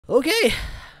Okay,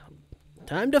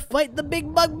 time to fight the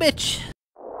big bug bitch.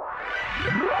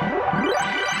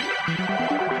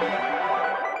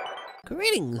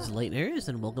 Greetings, Lightners,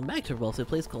 and welcome back to Ralsei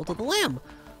Plays Cult of the Lamb.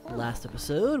 Last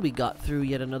episode, we got through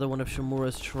yet another one of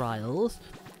Shimura's trials.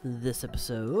 This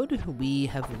episode, we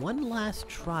have one last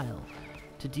trial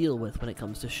to deal with when it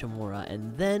comes to Shimura,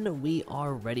 and then we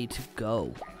are ready to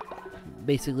go.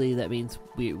 Basically, that means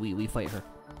we fight her.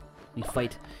 We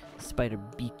fight Spider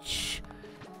Beach.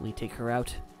 We take her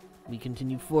out. We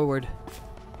continue forward.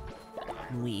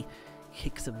 And we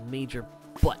kick some major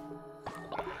butt.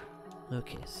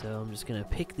 Okay, so I'm just gonna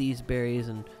pick these berries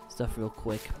and stuff real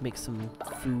quick. Make some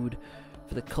food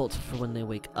for the cult for when they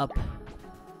wake up.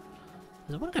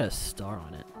 There's one got a star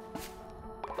on it.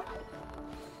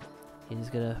 He's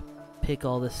gonna pick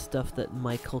all this stuff that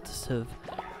my cultists have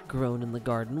grown in the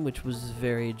garden, which was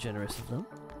very generous of them.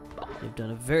 They've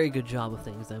done a very good job of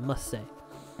things, I must say.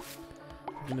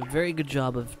 They've done a very good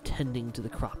job of tending to the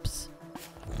crops.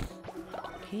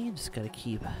 Okay, just gotta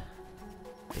keep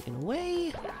picking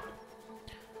away.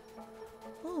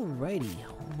 Alrighty,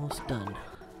 almost done.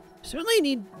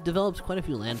 Certainly developed quite a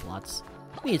few land plots.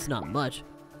 I mean, it's not much,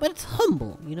 but it's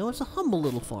humble, you know, it's a humble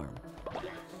little farm.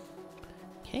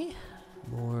 Okay,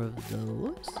 more of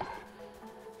those.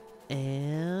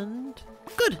 And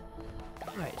good!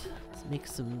 Alright, let's make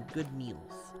some good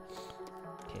meals.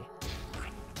 Okay.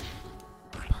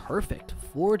 Perfect,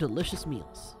 4 delicious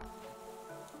meals.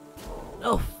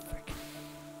 Oh, frick.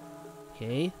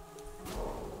 Okay.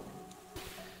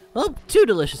 Well, 2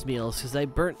 delicious meals, because I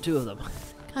burnt 2 of them.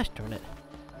 Gosh darn it.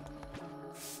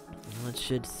 That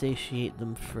should satiate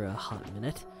them for a hot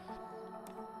minute.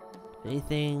 If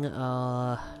anything,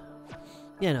 yeah,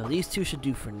 no, these 2 should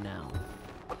do for now.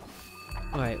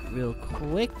 Alright, real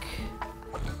quick.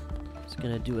 Just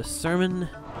gonna do a sermon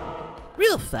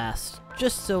real fast,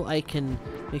 just so I can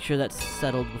make sure that's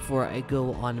settled before I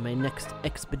go on my next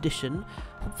expedition.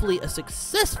 Hopefully a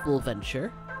successful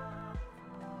venture.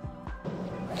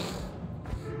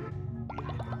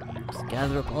 Just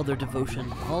gather up all their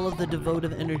devotion, all of the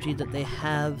devotive energy that they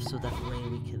have, so that way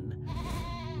we can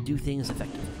do things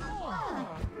effectively.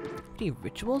 Any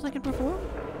rituals I can perform?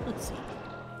 Let's see.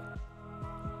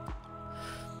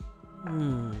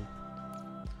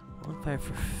 Bonfire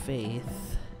for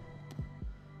faith.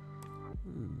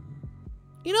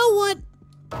 You know what?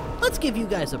 Let's give you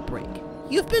guys a break.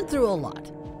 You've been through a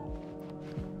lot.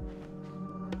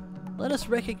 Let us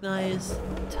recognize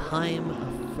time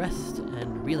of rest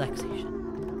and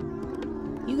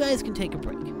relaxation. You guys can take a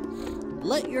break.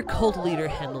 Let your cult leader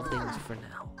handle things for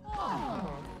now.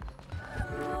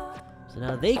 So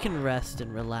now they can rest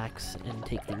and relax and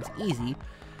take things easy.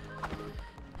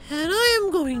 And I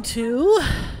am going to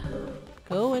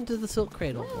go into the silk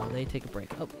cradle while they take a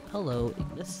break. Oh, hello,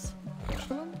 Ignis.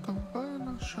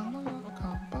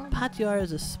 Patyar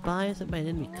is a spy sent by an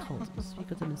enemy cult. Let's speak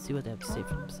with them and see what they have to say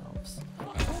for themselves.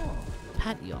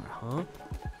 Patyar, huh?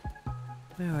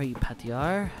 Where are you,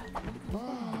 Patyar?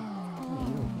 Oh,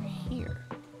 you're over here.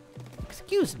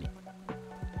 Excuse me.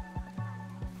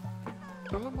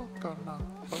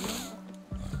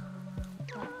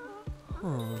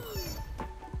 Huh.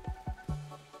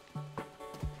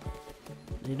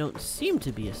 They don't seem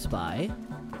to be a spy.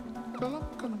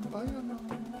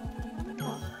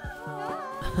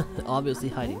 Obviously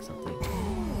hiding something.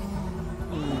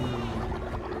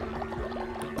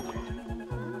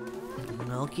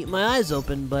 I'll keep my eyes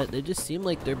open, but they just seem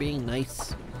like they're being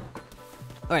nice.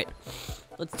 Alright,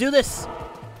 let's do this!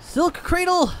 Silk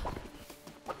Cradle!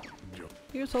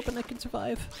 Here's hoping I can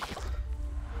survive.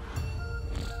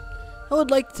 I would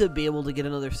like to be able to get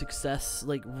another success,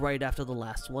 like, right after the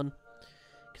last one.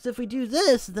 Because if we do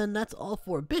this, then that's all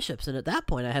 4 bishops, and at that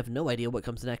point I have no idea what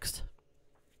comes next.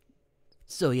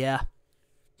 So yeah.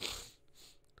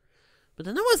 But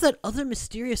then there was that other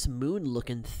mysterious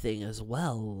moon-looking thing as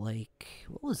well. Like,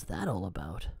 what was that all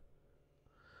about?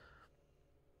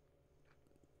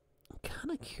 I'm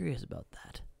kind of curious about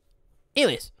that.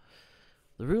 Anyways,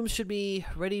 the rooms should be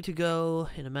ready to go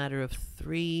in a matter of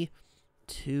 3,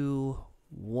 2,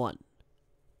 1.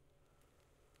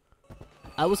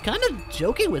 I was kind of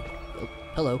joking with... Oh,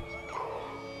 hello.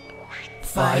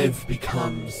 5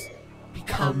 becomes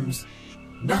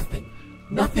nothing.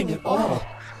 Nothing at all.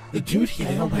 The duty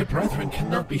I owe my brethren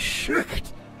cannot be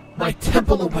shirked. My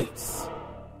temple awaits.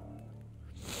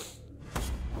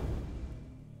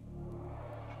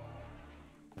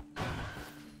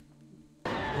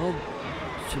 Well,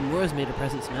 Shimura's made her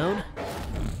presence known.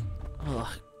 Ugh,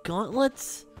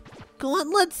 gauntlets?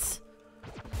 Gauntlets?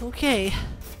 Okay.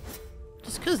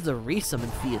 Just because the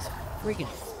resummon fee is freaking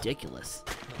ridiculous.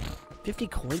 50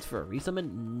 coins for a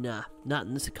resummon? Nah, not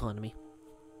in this economy.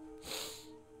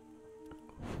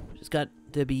 Just got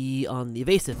to be on the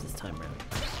evasive this time around.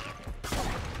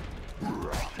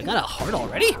 I got a heart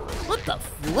already? What the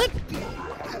flip?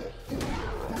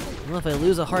 Well, if I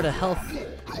lose a heart of health,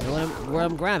 I know where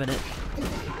I'm grabbing it.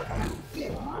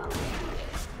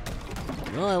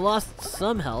 Well, I lost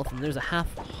some health, and there's a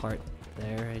half heart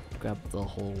there. I grabbed the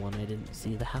whole one. I didn't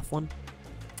see the half one.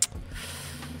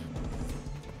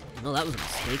 Well, that was a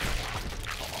mistake.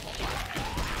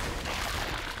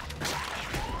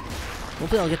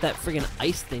 Hopefully I'll get that friggin'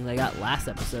 ice thing that I got last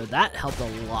episode. That helped a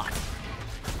lot.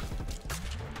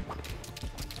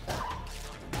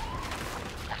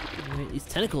 Right, these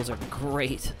tentacles are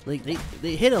great. Like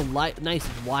they hit a nice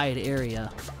wide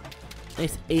area.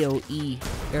 Nice AoE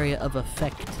area of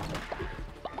effect.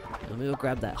 Let me go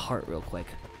grab that heart real quick.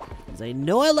 Because I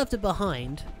know I left it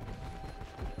behind.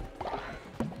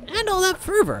 And all that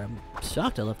fervor. I'm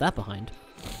shocked I left that behind.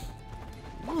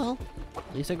 Well,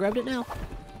 at least I grabbed it now.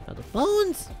 Got the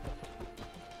bones.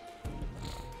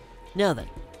 Now then.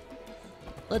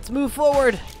 Let's move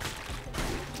forward.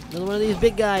 Another one of these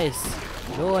big guys.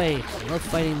 Joy. I love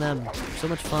fighting them. So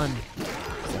much fun.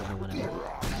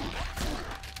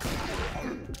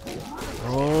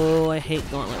 Oh, I hate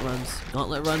gauntlet runs.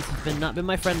 Gauntlet runs have not been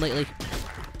my friend lately.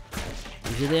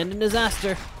 Usually they end in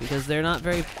disaster because they're not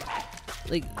very,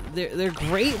 like, they're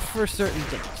great for certain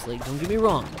things. Like, don't get me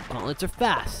wrong, gauntlets are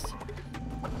fast,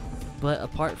 but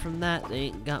apart from that, they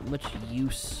ain't got much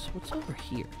use. What's over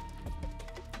here?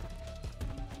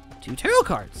 2 tarot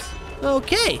cards.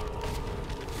 Okay,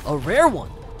 a rare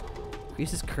one.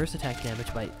 Increases curse attack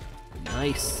damage by.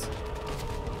 Nice.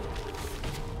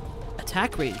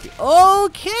 Attack rate.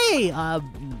 Okay!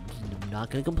 I'm not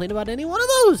going to complain about any one of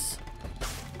those.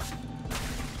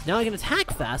 Now I can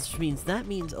attack fast, which means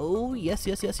oh, yes.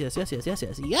 This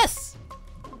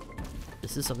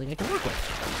is something I can work with.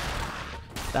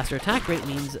 Faster attack rate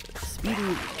means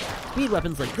speed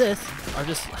weapons like this are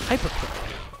just hyper quick.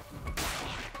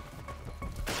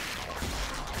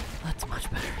 That's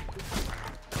much better.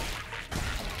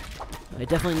 I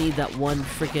definitely need that one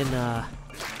freaking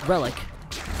relic.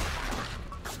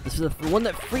 This is the one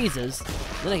that freezes,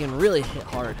 then I can really hit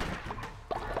hard.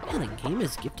 Man, the game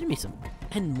has gifted me some.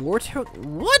 And more tarot.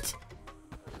 What?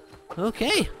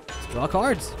 Okay, let's draw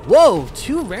cards. Whoa,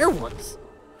 2 rare ones.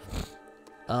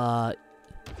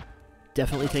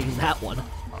 Definitely taking that one.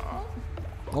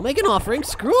 I'll make an offering.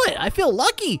 Screw it, I feel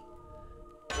lucky.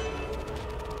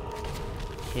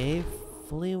 Okay,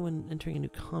 fully when entering a new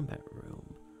combat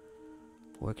room.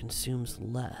 Or consumes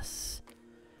less.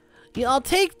 Yeah, I'll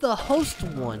take the host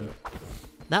one.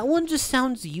 That one just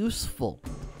sounds useful.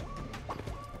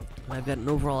 I've got an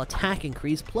overall attack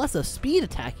increase plus a speed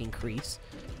attack increase.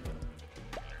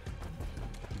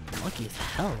 I'm lucky as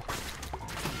hell.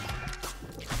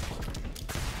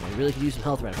 I really could use some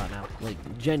health right about now. Like,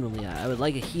 genuinely, I would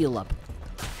like a heal up.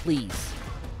 Please.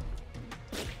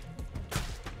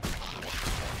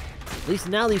 At least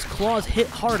now these claws hit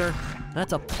harder.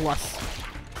 That's a plus.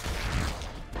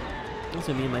 This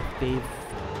would be my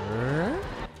favorite.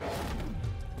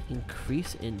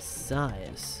 Increase in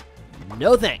size.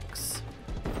 No thanks.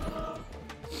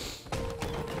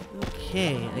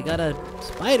 Okay, I got a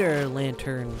spider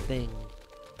lantern thing.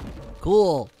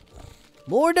 Cool.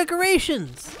 More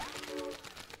decorations.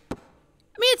 I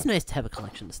mean, it's nice to have a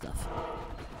collection of stuff.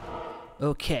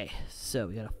 Okay, so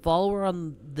we got a follower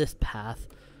on this path.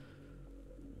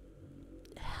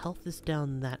 Health is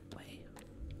down that way.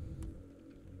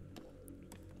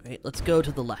 Alright, let's go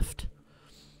to the left.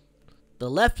 The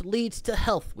left leads to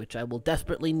health, which I will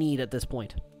desperately need at this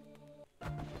point.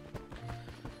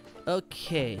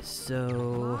 Okay,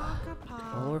 so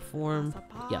follower form.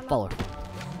 Yeah, follower form.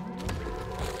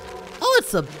 Oh,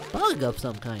 it's a bug of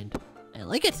some kind. I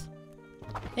like it.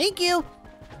 Thank you.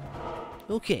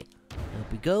 Okay,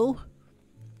 up we go.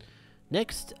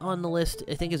 Next on the list,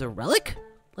 I think, is a relic.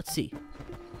 Let's see.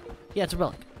 Yeah, it's a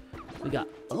relic. We got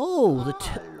the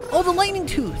lightning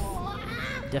tooth.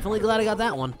 Definitely glad I got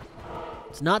that one.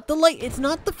 It's not the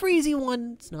freezy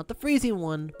one. It's not the freezy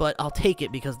one, but I'll take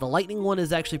it because the lightning one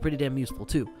is actually pretty damn useful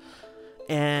too.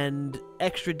 And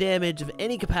extra damage of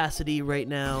any capacity right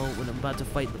now when I'm about to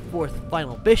fight the 4th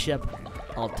final bishop,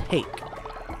 I'll take.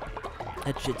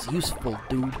 That shit's useful,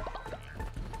 dude.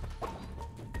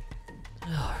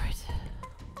 Alright.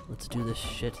 Let's do this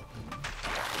shit.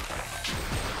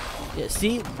 Yeah,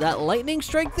 see? That lightning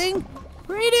strike thing?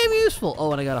 Pretty damn useful.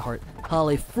 Oh, and I got a heart.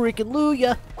 Holly freaking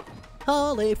Luya.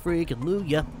 Holly freaking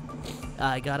Luya.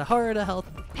 I got a heart of health.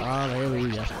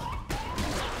 Hallelujah.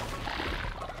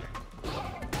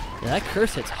 Yeah, that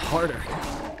curse hits harder.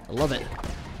 I love it.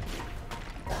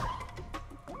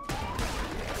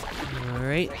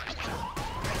 Alright.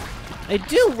 I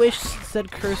do wish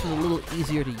said curse was a little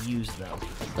easier to use, though.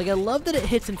 Like, I love that it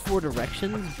hits in 4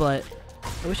 directions, but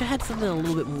I wish I had something a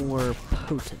little bit more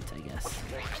potent, I guess.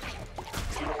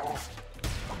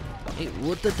 Hey,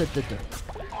 what the?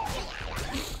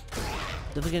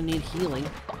 Definitely gonna need healing,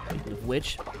 of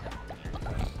which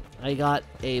I got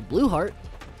a blue heart.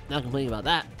 Not complaining about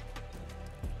that.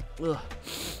 Ugh.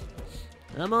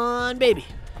 Come on, baby.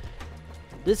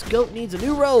 This goat needs a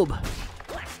new robe.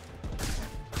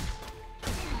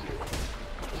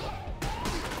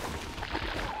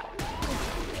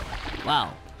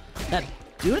 Wow. That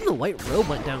dude in the white robe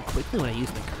went down quickly when I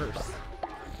used the curse.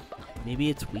 Maybe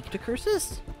it's weak to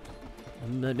curses?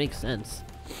 That makes sense.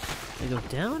 Do I go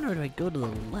down or do I go to the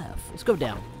left? Let's go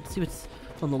down. Let's see what's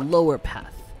on the lower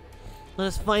path. Let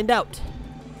us find out.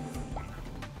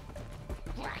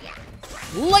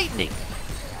 Lightning!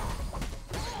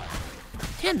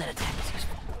 Damn, that attack is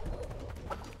useful.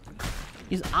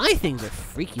 These eye things are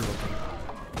freaky looking.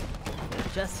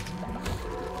 Just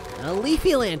a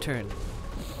leafy lantern.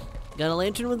 Got a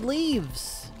lantern with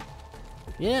leaves.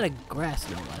 Yeah, and a grass,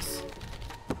 no less.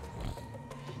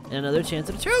 And another chance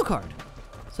at a tarot card.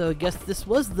 So I guess this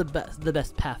was the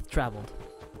best path traveled.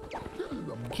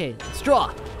 Okay, let's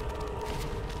draw.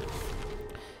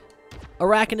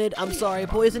 Arachnid, I'm sorry,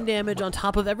 poison damage on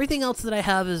top of everything else that I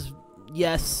have is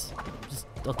yes.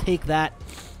 I'll take that.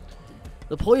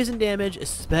 The poison damage,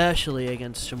 especially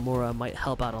against Shimura, might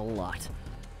help out a lot.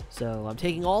 So I'm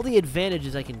taking all the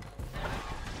advantages I can.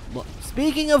 Well,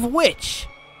 speaking of which,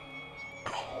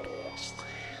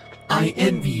 I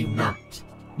envy you not.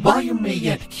 While you may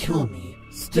yet kill me,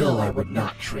 still I would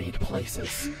not trade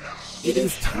places. It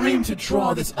is time to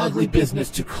draw this ugly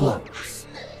business to close.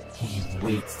 He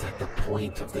waits at the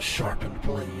point of the sharpened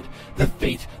blade, the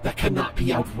fate that cannot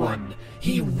be outrun.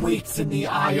 He waits in the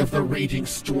eye of the raging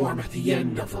storm at the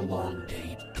end of the long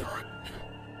day done.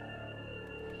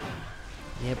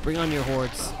 Yeah, bring on your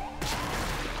hordes.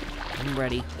 I'm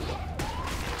ready.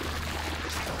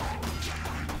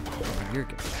 You're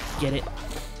gonna get it.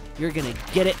 You're gonna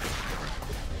get it.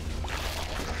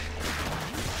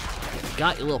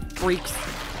 Got you, little freaks.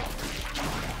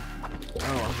 Oh,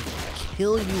 I'm gonna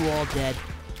kill you all dead.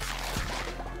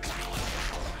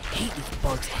 I hate these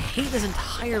bugs. I hate this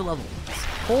entire level. This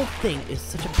whole thing is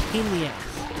such a pain in the ass.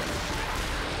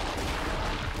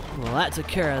 Well, that took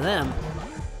care of them.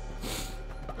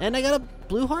 And I got a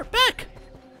blue heart back.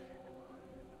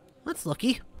 That's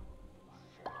lucky.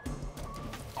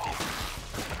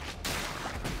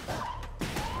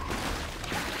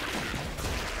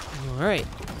 Alright.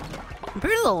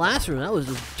 Compared to the last room, that was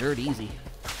just dirt easy.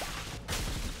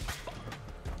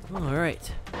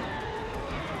 Alright.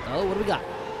 Oh, what do we got?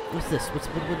 What's this? What's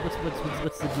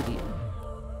the duty?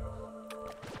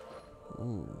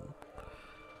 Ooh.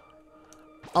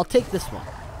 I'll take this one.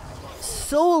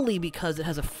 Solely because it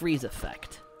has a freeze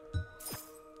effect.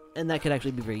 And that could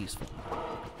actually be very useful.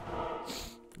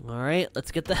 Alright,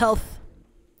 let's get the health.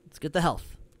 Let's get the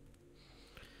health.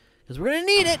 Because we're going to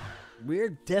need it. We're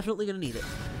definitely going to need it.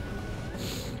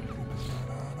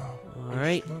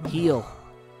 Alright, heal.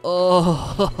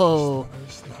 Oh,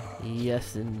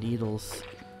 yes, indeedles.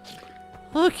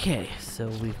 Okay, so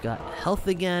we've got health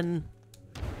again.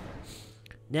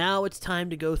 Now it's time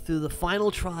to go through the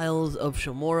final trials of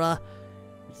Shimura.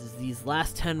 This is these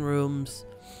last 10 rooms.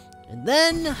 And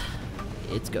then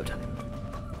it's go time.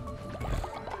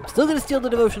 I'm still going to steal the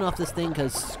devotion off this thing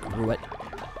because screw it.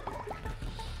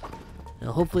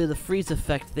 Now hopefully the freeze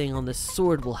effect thing on this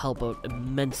sword will help out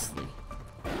immensely.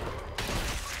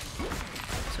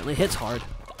 Certainly hits hard.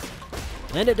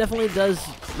 And it definitely does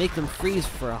make them freeze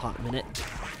for a hot minute.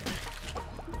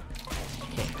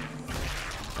 Okay.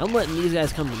 I'm letting these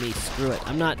guys come to me. Screw it.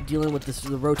 I'm not dealing with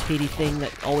the rotating thing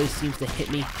that always seems to hit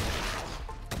me.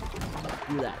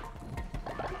 Do that.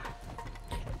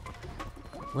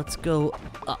 Let's go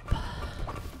up.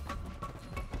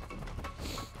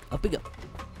 Up we go.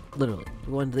 Literally.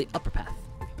 We're going to the upper path.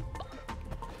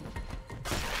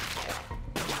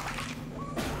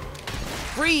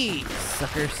 Freeze,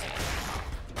 suckers.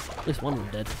 At least one of them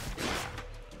dead.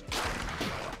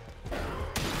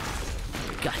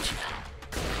 Gotcha.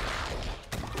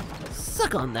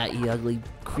 Suck on that, you ugly,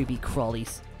 creepy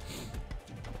crawlies.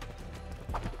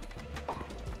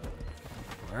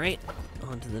 Alright,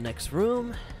 on to the next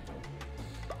room.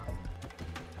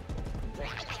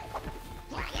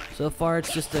 So far,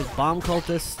 it's just a bomb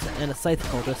cultist and a scythe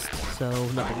cultist, so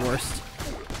nothing worse.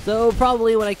 So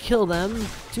probably when I kill them,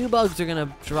 2 bugs are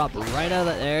gonna drop right out of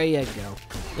that. There you go.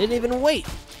 They didn't even wait.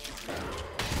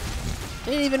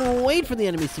 They didn't even wait for the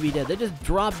enemies to be dead. They just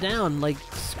drop down like,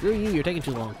 screw you, you're taking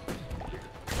too long.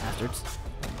 Bastards.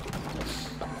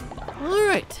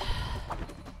 Alright.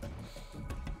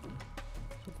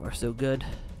 So far, so good.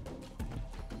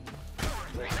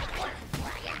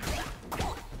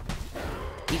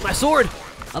 Eat my sword!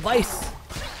 Of ice!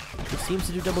 It seems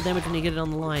to do double damage when you get it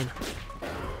on the line.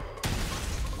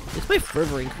 It's my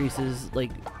fervor increases,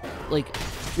 like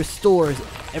restores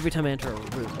every time I enter a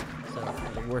room. So,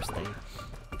 the worst thing.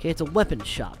 Okay, it's a weapon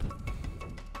shop.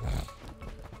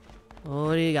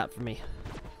 What do you got for me?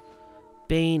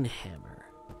 Bane Hammer.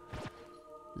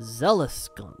 Zealous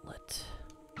Gauntlet.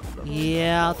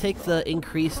 Yeah, I'll take the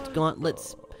increased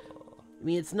gauntlets. I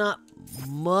mean, it's not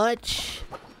much,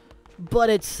 but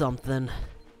it's something.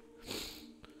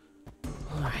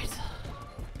 Alright.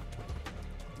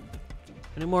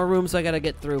 Any more rooms I gotta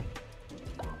get through?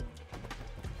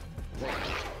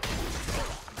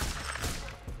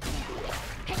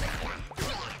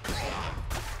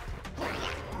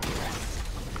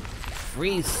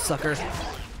 Freeze, sucker.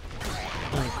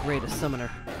 Oh, great, a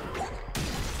summoner.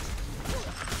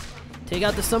 Take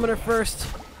out the summoner first.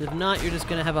 If not, you're just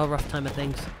gonna have a rough time of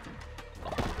things.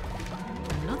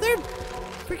 Another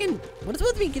freaking... What is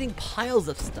with me getting piles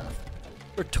of stuff?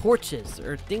 Or torches,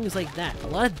 or things like that. A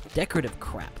lot of decorative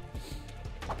crap.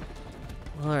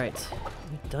 Alright. Are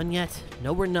we done yet?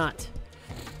 No, we're not.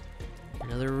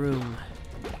 Another room.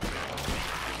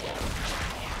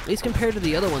 At least compared to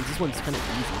the other ones, this one's kind of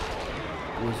easy.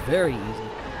 It was very easy.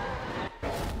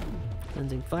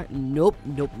 Cleansing fire. Nope,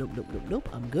 nope, nope, nope, nope, nope.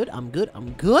 I'm good, I'm good,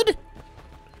 I'm good.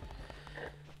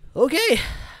 Okay.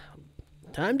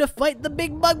 Time to fight the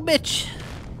big bug bitch.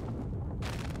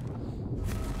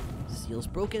 Seal's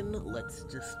broken. Let's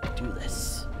just do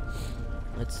this.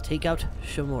 Let's take out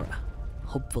Shamura.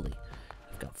 Hopefully.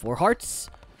 I've got 4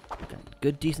 hearts. I've got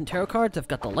good, decent tarot cards. I've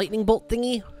got the lightning bolt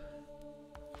thingy.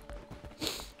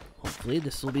 Hopefully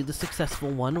this will be the successful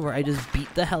one where I just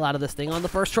beat the hell out of this thing on the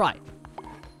first try.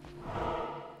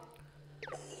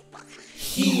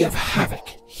 He of havoc,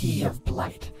 he of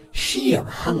blight, she of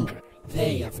hunger,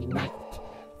 they of night.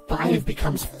 5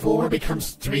 becomes 4,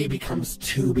 becomes 3, becomes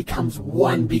 2, becomes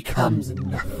 1, becomes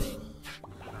nothing.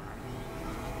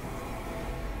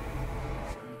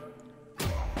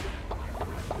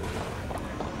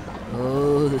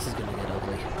 Oh, this is gonna get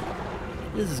ugly.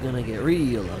 This is gonna get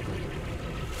real ugly.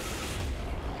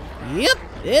 Yep,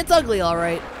 it's ugly,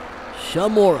 alright.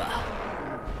 Shamura.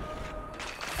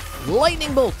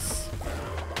 Lightning bolts.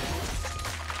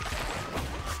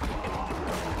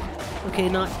 Okay,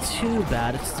 not too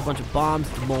bad. It's just a bunch of bombs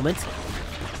at the moment.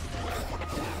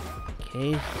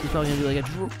 Okay, he's probably gonna do like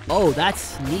a... Oh, that's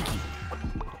sneaky.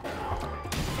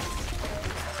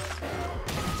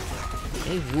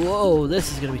 Okay, whoa,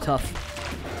 this is gonna be tough.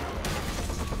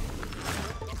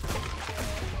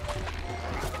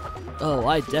 Oh,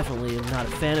 I definitely am not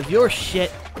a fan of your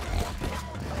shit.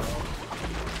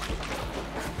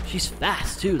 She's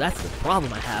fast, too. That's the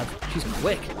problem I have. She's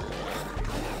quick.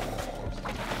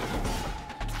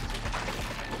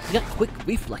 She's got quick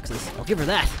reflexes. I'll give her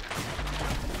that.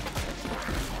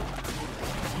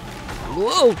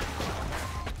 Whoa!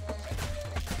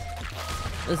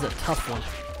 This is a tough one.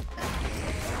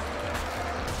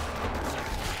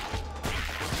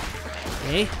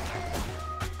 Okay.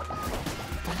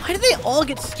 Why do they all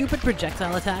get stupid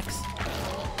projectile attacks?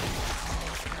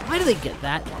 Why do they get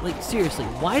that? Like, seriously,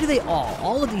 why do they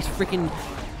all of these freaking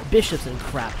bishops and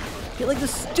crap, get like the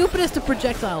stupidest of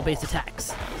projectile-based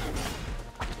attacks?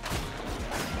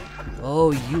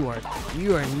 Oh, you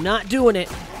are not doing it.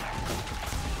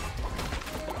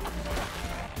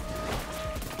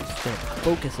 Just gonna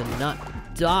focus and not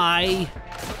die.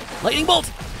 Lightning bolt!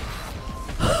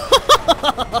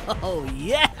 Oh,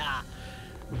 yeah!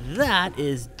 That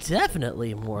is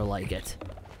definitely more like it.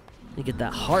 You get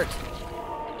that heart.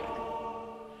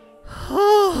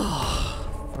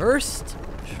 First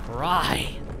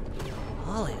try.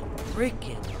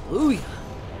 Hallelujah.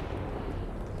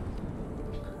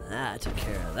 That took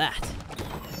care of that.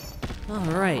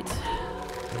 Alright.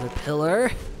 Another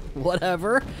pillar.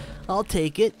 Whatever. I'll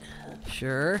take it.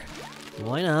 Sure.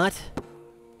 Why not?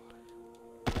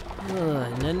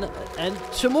 And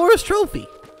Shamura's trophy.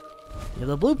 You have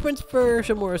the blueprints for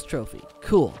Shamura's trophy.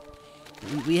 Cool.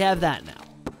 We have that now.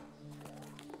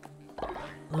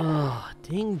 Oh,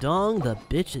 ding dong, the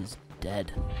bitch is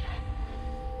dead.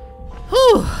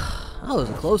 Whew, that was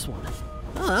a close one.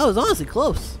 Oh, that was honestly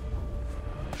close.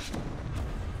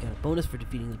 Got a bonus for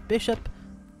defeating the bishop.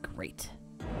 Great.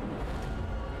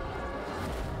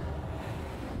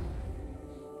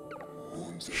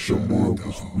 Shamura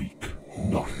was weak,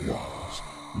 not wise.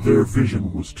 Their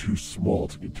vision was too small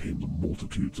to contain the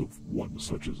multitudes of one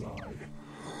such as I.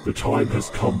 The time has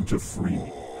come to free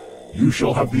me. You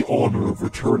shall have the honor of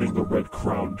returning the red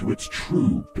crown to its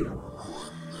true bearer.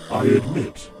 I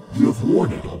admit, you have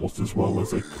worn it almost as well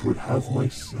as I could have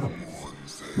myself.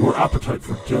 Your appetite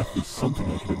for death is something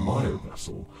I can admire,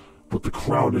 Vessel, but the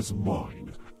crown is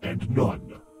mine, and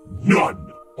none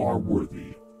are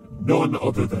worthy. None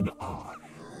other than I.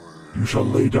 You shall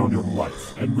lay down your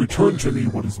life and return to me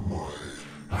what is mine.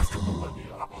 After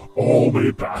millennia, all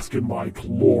may bask in my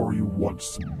glory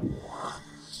once more.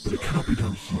 But it cannot be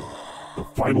done here. The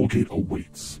final gate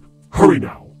awaits. Hurry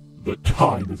now. The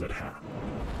time is at hand.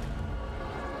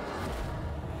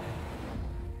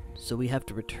 So we have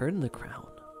to return the crown.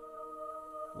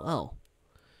 Well,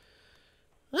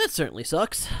 that certainly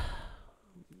sucks.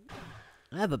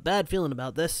 I have a bad feeling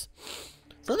about this.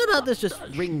 Something about this just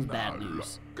rings bad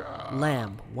news.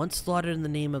 Lamb, once slaughtered in the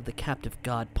name of the captive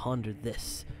god, ponder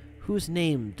this. Whose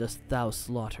name dost thou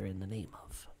slaughter in the name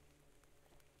of?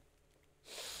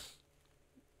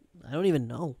 I don't even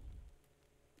know.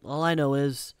 All I know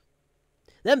is,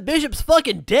 them bishop's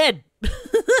fucking dead!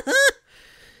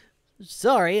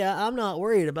 Sorry, I'm not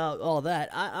worried about all that.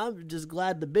 I'm just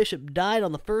glad the bishop died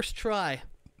on the first try.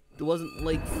 It wasn't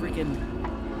like freaking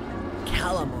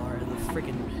Calamar, the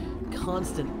freaking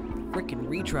constant freaking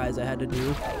retries I had to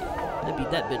do. I beat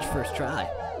that bitch first try.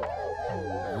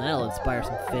 That'll inspire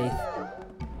some faith.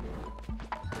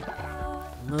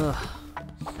 Ugh.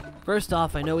 First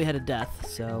off, I know we had a death,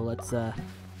 so let's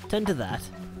tend to that.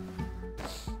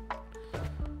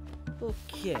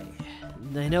 Okay.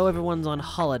 I know everyone's on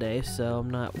holiday, so I'm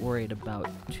not worried about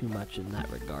too much in that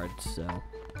regard, so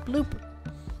bloop.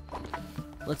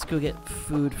 Let's go get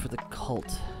food for the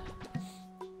cult.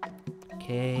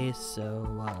 Okay, so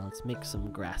let's make some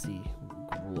grassy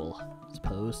gruel, I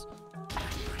suppose.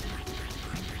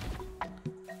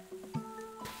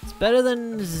 It's better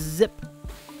than zip.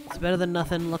 It's better than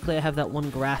nothing. Luckily, I have that one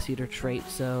grass eater trait,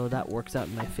 so that works out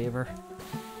in my favor.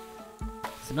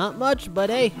 It's not much, but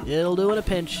hey, it'll do in a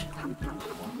pinch.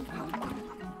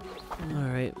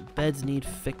 Alright, beds need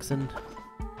fixing.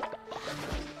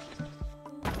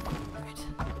 Alright.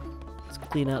 Let's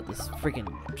clean out this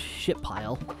freaking shit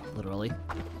pile, literally.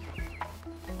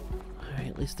 Alright,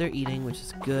 at least they're eating, which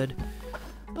is good.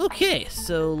 Okay,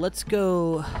 so let's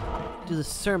go do the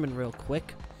sermon real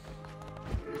quick.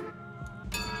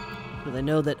 Because I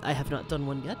know that I have not done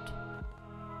one yet.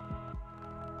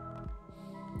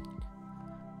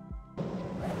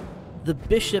 The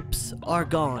bishops are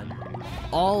gone.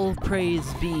 All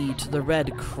praise be to the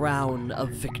red crown of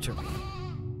victory.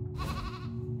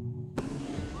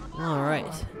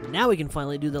 Alright, now we can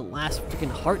finally do the last freaking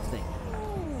heart thing.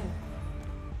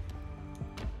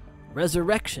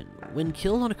 Resurrection. When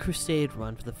killed on a crusade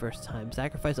run for the first time,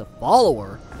 sacrifice a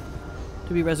follower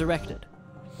to be resurrected.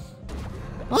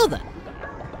 Well then,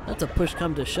 that's a push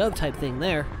come to shove type thing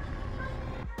there.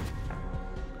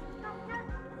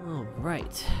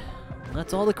 Alright,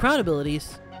 that's all the crown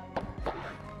abilities.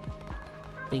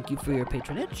 Thank you for your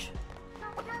patronage.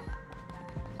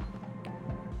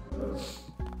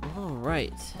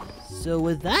 Alright, so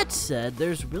with that said,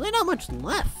 there's really not much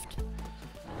left.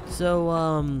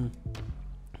 So,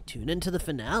 tune into the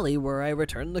finale where I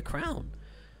return the crown.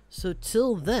 So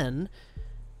till then,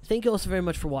 thank you all so very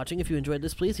much for watching. If you enjoyed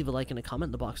this, please leave a like and a comment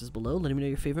in the boxes below, letting me know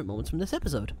your favorite moments from this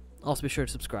episode. Also be sure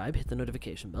to subscribe, hit the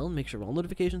notification bell, and make sure all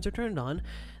notifications are turned on.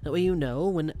 That way you know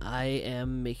when I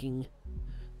am making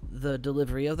the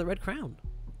delivery of the red crown.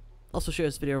 Also share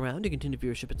this video around to continue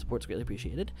viewership and support is greatly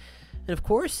appreciated. And of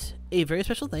course, a very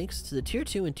special thanks to the Tier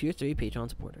 2 and Tier 3 Patreon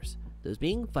supporters. Those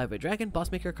being 5 Red Dragon,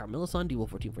 Bossmaker, Carmelason,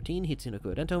 D-Wolf1414, Hitsune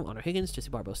Koedento, Honor Higgins,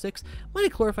 Jesse Barbo 6, Mighty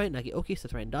Chlorophyte, Nagi Oki,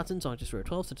 Seth Ryan Dotson, Song Just 12,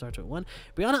 Sensar 21,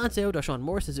 Brianna Anseo, Dashawn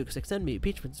Morris, Suzuka 610, Maybe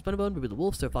Peach, Princess Bunabone, Ruby the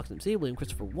Wolf, Sir Fox MC, William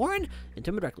Christopher Warren, and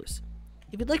Timid Recluse.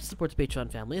 If you'd like to support the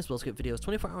Patreon family, as well as get videos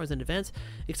 24 hours in advance,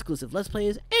 exclusive Let's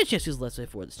Plays, and a chance to use the Let's Play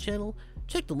for this channel,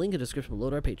 check the link in the description below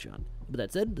to our Patreon. With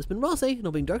that said, this has been Ralsei, and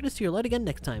I'll bring darkness to your light again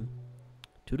next time.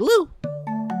 Toodaloo!